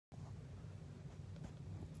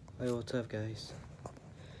Hey, what's up, guys?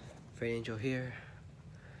 Fred Angel here.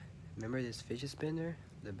 Remember this fidget spinner?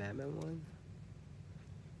 The Batman one?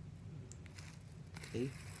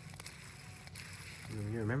 See?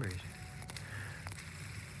 You remember it.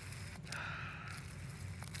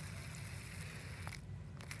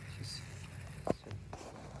 Just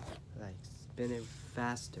like spin it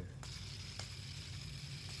faster.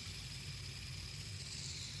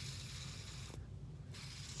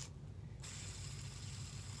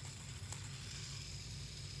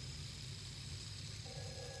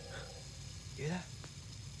 You hear that?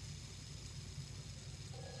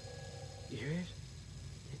 You hear it?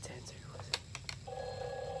 It's answering.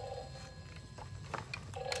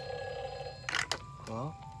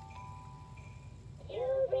 Hello? You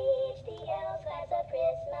reach the elves as a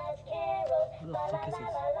Christmas carol. What the fuck is this?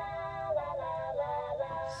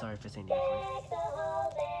 Oh, sorry for saying the F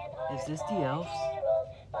word. Is this the elves?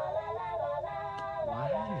 Why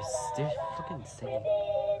are they fucking singing?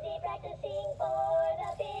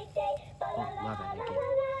 Oh, my bad again.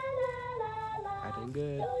 I did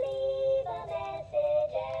good. Oh,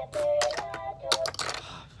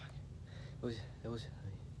 fuck. It was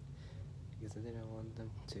because I didn't want them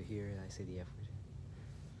to hear I say the F word.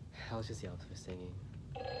 I was just the elves for singing.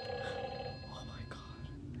 Oh my god.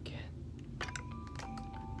 Again.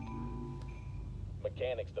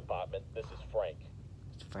 Mechanics department, this is Frank.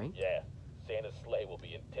 It's Frank? Yeah, Santa's sleigh will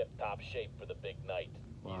be in tip-top shape for the big night.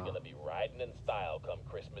 Wow. He's gonna be riding in style come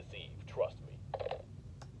Christmas Eve, trust me.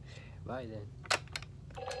 Bye then.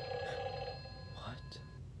 What?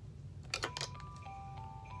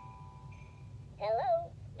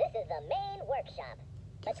 Hello, this is the main workshop.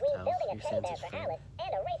 Between building a teddy bear for Alice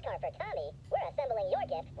and a race car for Tommy, we're assembling your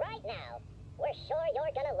gift right now. We're sure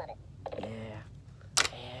you're gonna love it. Yeah.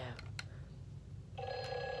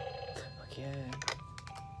 Again.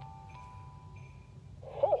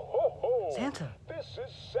 Ho, ho, ho! Santa! This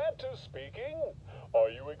is Santa speaking. Are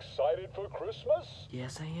you excited for Christmas?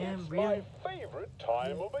 Yes, I am. It's Really? my favorite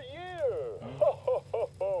time of the year. Ho, ho, ho,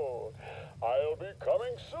 ho! I'll be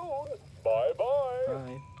coming soon. Bye-bye.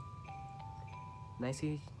 Bye. Nice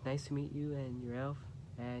to meet you and your elf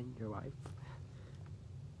and your wife.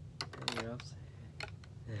 And your elves.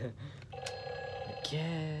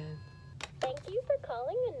 Again. Thank you for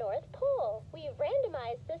calling the North Pole. We've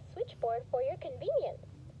randomized this switchboard for your convenience.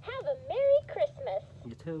 Have a Merry Christmas.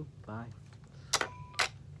 You too. Bye.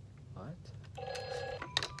 What?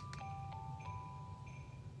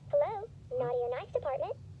 Hello, Naughty or Nice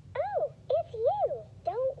department. Oh, it's you.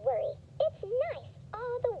 Don't worry, it's nice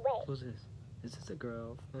all the way. Who's this? Is this a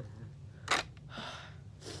girl?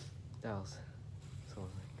 That was so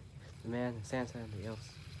like the man, Santa, and the elves.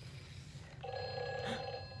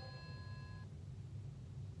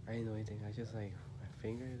 I didn't know anything. I just like my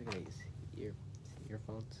finger. Look at these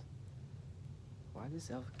earphones. Why this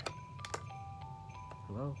elf?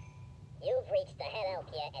 Hello? You've reached the head elf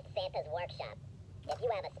here at Santa's workshop. If you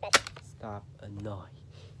have a special... Stop annoying.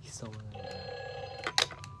 He's so annoying.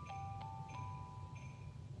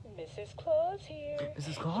 Mrs. Claus here.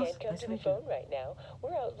 Mrs. Claus? Can't come Nice to to the meet you. phone right now.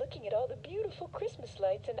 We're out looking at all the beautiful Christmas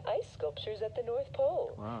lights and ice sculptures at the North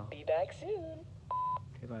Pole. Wow. Be back soon.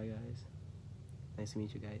 Okay, bye guys. Nice to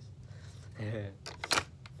meet you guys.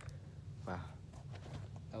 Wow.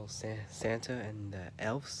 That was Santa and the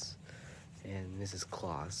elves and Mrs.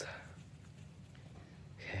 Claus.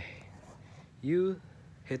 Okay. You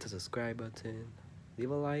hit the subscribe button,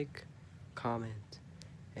 leave a like, comment,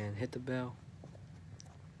 and hit the bell.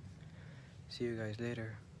 See you guys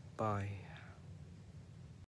later. Bye.